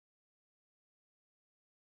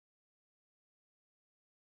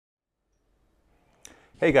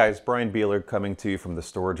Hey guys, Brian Beeler coming to you from the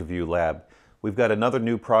Storage Review Lab. We've got another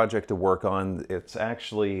new project to work on. It's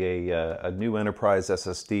actually a new Enterprise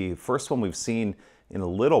SSD. First one we've seen in a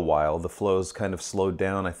little while. The flow's kind of slowed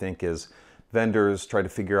down, I think, as vendors try to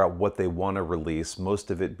figure out what they want to release,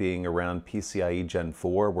 most of it being around PCIe Gen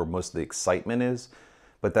 4, where most of the excitement is.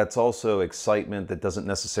 But that's also excitement that doesn't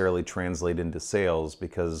necessarily translate into sales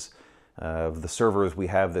because of the servers we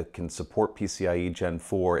have that can support PCIe Gen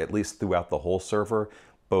 4, at least throughout the whole server,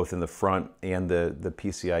 both in the front and the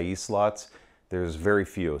PCIe slots. There's very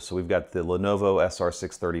few. So we've got the Lenovo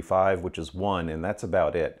SR635, which is one, and that's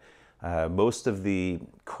about it. Most of the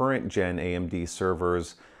current gen AMD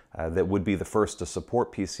servers that would be the first to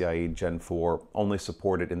support PCIe Gen 4 only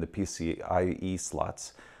support it in the PCIe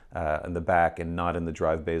slots in the back and not in the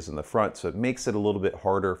drive bays in the front. So it makes it a little bit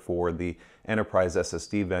harder for the enterprise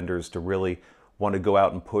SSD vendors to really want to go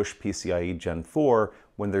out and push PCIe Gen 4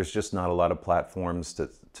 when there's just not a lot of platforms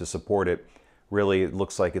to support it. Really, it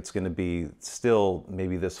looks like it's going to be still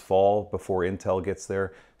maybe this fall before Intel gets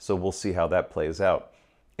there, so we'll see how that plays out.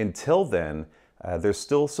 Until then, there's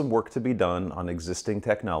still some work to be done on existing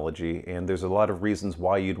technology, and there's a lot of reasons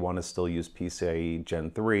why you'd want to still use PCIe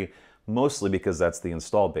Gen 3, mostly because that's the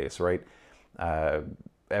install base, right?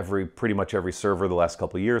 Pretty much every server the last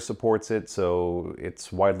couple of years supports it, so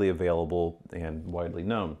it's widely available and widely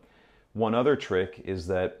known. One other trick is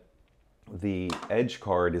that the edge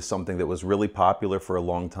card is something that was really popular for a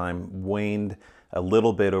long time, waned a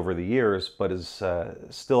little bit over the years, but is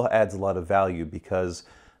still adds a lot of value because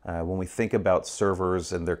when we think about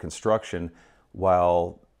servers and their construction,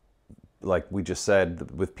 while, like we just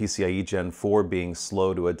said, with PCIe Gen 4 being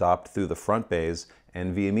slow to adopt through the front bays,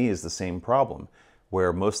 NVMe is the same problem,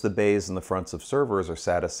 where most of the bays in the fronts of servers are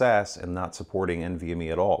SATA SAS and not supporting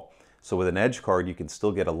NVMe at all. So with an edge card, you can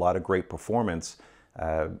still get a lot of great performance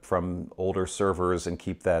from older servers and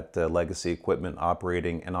keep that legacy equipment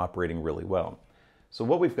operating and really well. So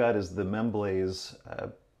what we've got is the Memblaze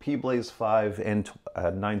PBlaze5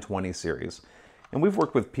 D920 series. And we've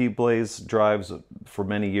worked with PBlaze drives for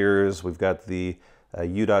many years. We've got the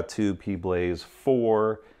U.2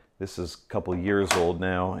 PBlaze4. This is a couple years old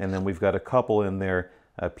now. And then we've got a couple in there,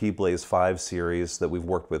 PBlaze5 series that we've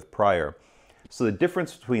worked with prior. So the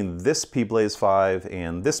difference between this PBlaze5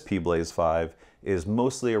 and this PBlaze5 is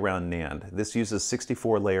mostly around NAND. This uses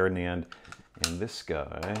 64-layer NAND, and this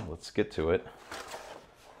guy, let's get to it,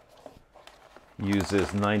 uses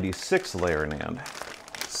 96-layer NAND.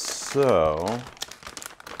 So,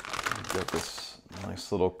 we've got this nice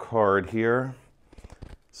little card here.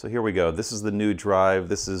 So here we go. This is the new drive.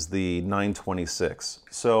 This is the 926.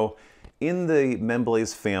 So in the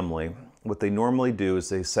Memblaze family, what they normally do is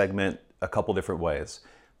they segment a couple different ways.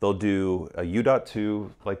 They'll do a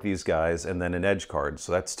U.2 like these guys and then an edge card,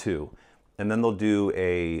 so that's two. And then they'll do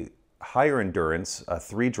a higher endurance, a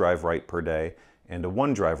 3 drive write per day and a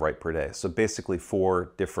 1 drive write per day. So basically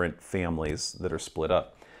 4 different families that are split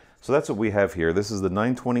up. So that's what we have here. This is the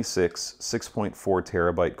 926 6.4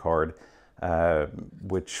 terabyte card,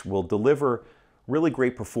 which will deliver really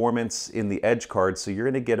great performance in the edge card. So you're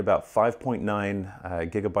going to get about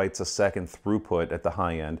 5.9 gigabytes a second throughput at the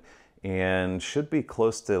high end, and should be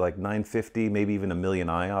close to like 950, maybe even 1,000,000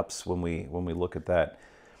 IOPS when we look at that.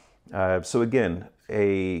 So again,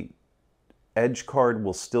 a edge card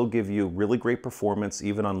will still give you really great performance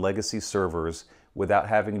even on legacy servers without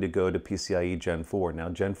having to go to PCIe Gen 4. Now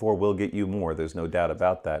Gen 4 will get you more, there's no doubt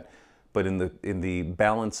about that. But in the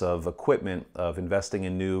balance of equipment, of investing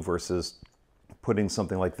in new versus putting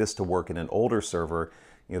something like this to work in an older server,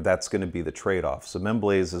 you know, that's going to be the trade-off. So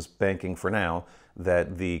Memblaze is banking for now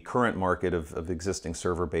that the current market of existing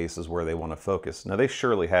server base is where they want to focus. Now they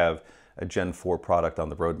surely have a Gen 4 product on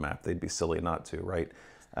the roadmap. They'd be silly not to, right?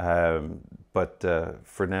 But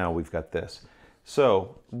for now, we've got this.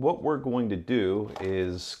 So what we're going to do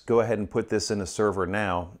is go ahead and put this in a server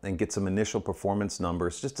now and get some initial performance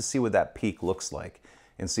numbers just to see what that peak looks like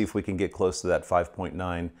and see if we can get close to that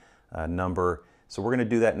 5.9 number. So we're going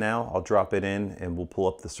to do that now. I'll drop it in and we'll pull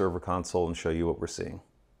up the server console and show you what we're seeing.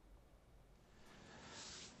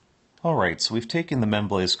 All right, so we've taken the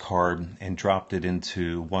Memblaze card and dropped it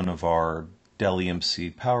into one of our Dell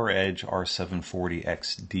EMC PowerEdge R740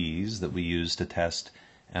 XDs that we use to test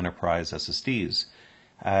enterprise SSDs.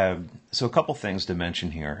 So a couple things to mention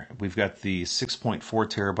here. We've got the 6.4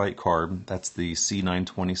 terabyte card. That's the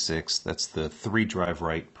C926. That's the 3 drive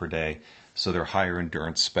write per day. So they're higher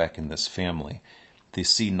endurance spec in this family. The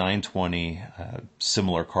C920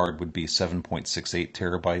 similar card would be 7.68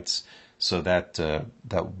 terabytes. So that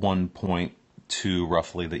 1.2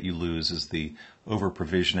 roughly that you lose is the over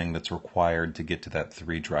provisioning that's required to get to that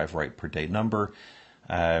 3 drive write per day number.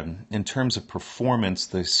 In terms of performance,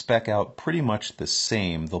 they spec out pretty much the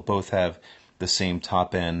same. They'll both have the same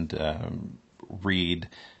top-end read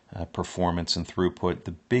performance and throughput.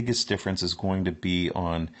 The biggest difference is going to be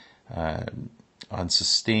on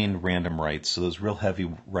sustained random writes. So those real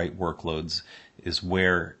heavy write workloads is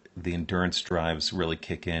where the endurance drives really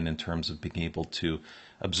kick in terms of being able to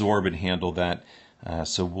absorb and handle that.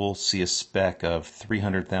 So we'll see a spec of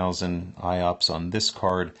 300,000 IOPS on this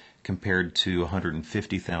card compared to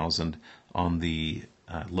 150,000 on the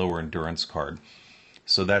lower endurance card.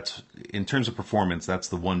 So that's, in terms of performance, that's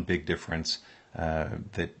the one big difference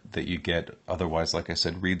that you get. Otherwise, like I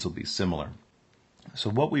said, reads will be similar. So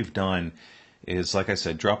what we've done is, like I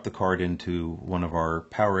said, drop the card into one of our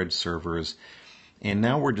PowerEdge servers, and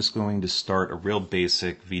now we're just going to start a real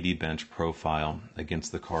basic VDBench profile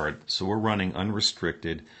against the card. So we're running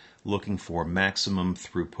unrestricted, looking for maximum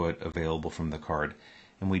throughput available from the card.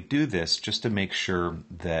 And we do this just to make sure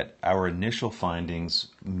that our initial findings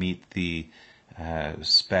meet the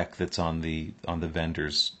spec that's on the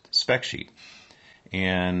vendor's spec sheet.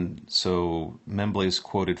 And so Memblaze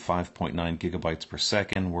quoted 5.9 gigabytes per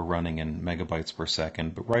second. We're running in megabytes per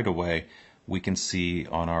second, but right away we can see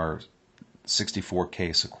on our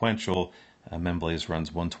 64K sequential, Memblaze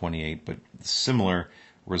runs 128, but similar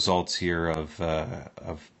results here of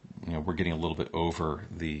we're getting a little bit over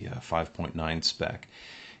the 5.9 spec.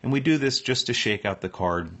 And we do this just to shake out the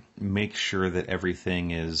card, make sure that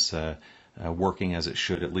everything is working as it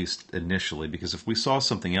should, at least initially, because if we saw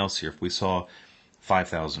something else here, if we saw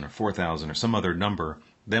 5,000 or 4,000 or some other number,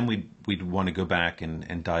 then we'd want to go back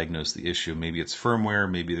and diagnose the issue. Maybe it's firmware,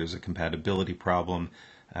 maybe there's a compatibility problem,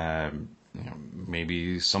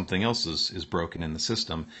 maybe something else is broken in the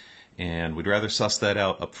system, and we'd rather suss that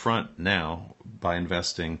out up front now by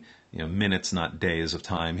investing minutes, not days of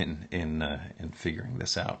time in figuring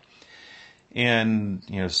this out. And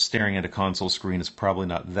staring at a console screen is probably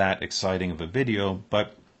not that exciting of a video,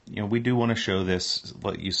 but we do want to show this,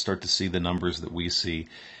 let you start to see the numbers that we see.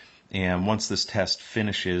 And once this test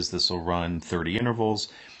finishes, this will run 30 intervals.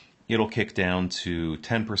 It'll kick down to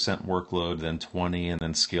 10% workload, then 20, and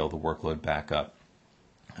then scale the workload back up.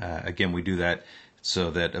 Again, we do that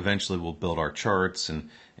so that eventually we'll build our charts and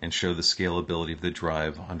show the scalability of the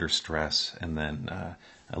drive under stress, and then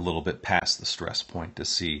a little bit past the stress point to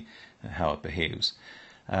see how it behaves.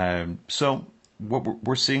 So what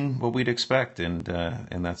we're seeing what we'd expect, and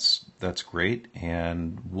that's great.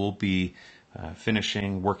 And we'll be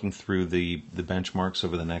working through the benchmarks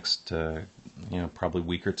over the next probably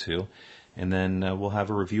week or two, and then we'll have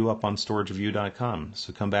a review up on storagereview.com.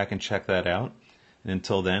 So come back and check that out. And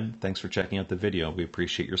until then, thanks for checking out the video. We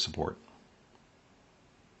appreciate your support.